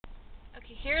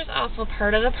Here's also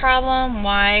part of the problem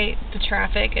why the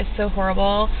traffic is so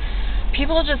horrible.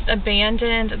 People just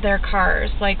abandoned their cars,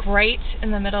 like right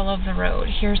in the middle of the road.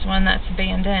 Here's one that's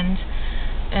abandoned.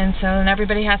 And so then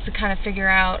everybody has to kind of figure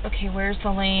out, okay, where's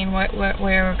the lane, where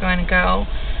we're going to go.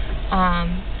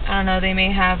 I don't know, they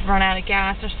may have run out of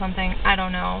gas or something, I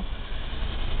don't know.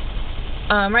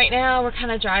 Right now we're kind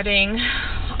of driving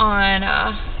on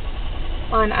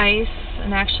ice,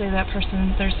 and actually that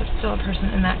person, there's still a person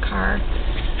in that car.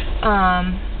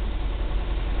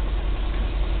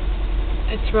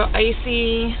 It's real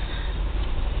icy,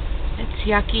 it's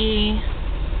yucky.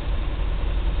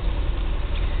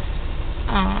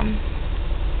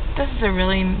 This is a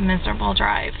really miserable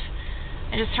drive.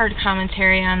 I just heard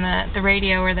commentary on the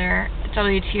radio where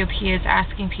WTOP is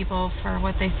asking people for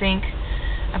what they think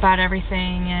about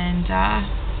everything, and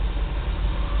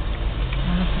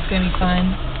this is going to be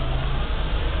fun.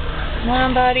 Come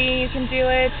on, buddy, you can do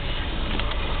it.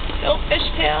 Go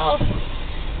fishtail.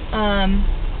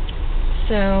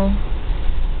 So,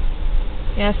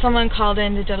 yeah, someone called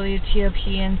into WTOP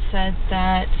and said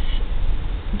that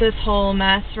this whole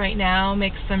mess right now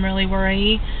makes them really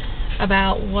worry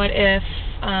about what if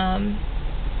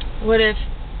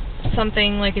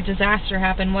something like a disaster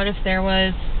happened. What if there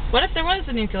was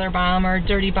a nuclear bomb or a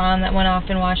dirty bomb that went off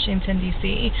in Washington,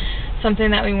 D.C.,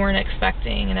 something that we weren't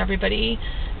expecting, and everybody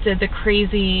did the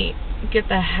crazy get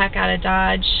the heck out of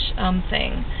Dodge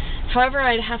thing. However,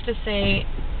 I'd have to say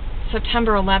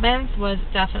September 11th was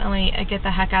definitely a get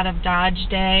the heck out of Dodge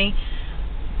day,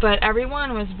 but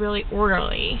everyone was really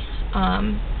orderly.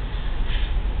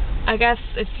 I guess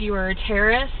if you were a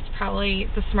terrorist, probably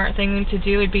the smart thing to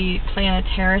do would be plan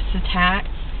a terrorist attack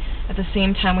at the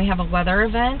same time we have a weather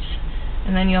event,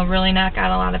 and then you'll really knock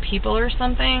out a lot of people or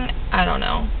something. I don't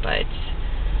know, but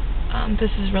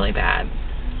this is really bad.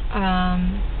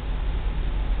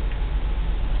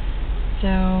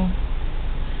 So,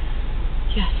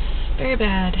 yes, very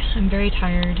bad. I'm very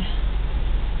tired.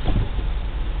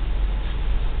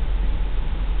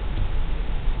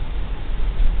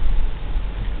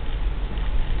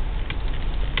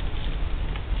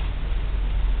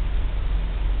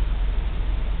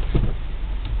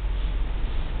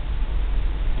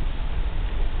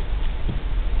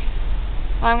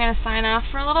 Well, I'm going to sign off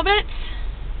for a little bit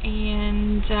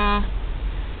and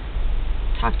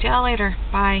talk to y'all later.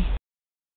 Bye.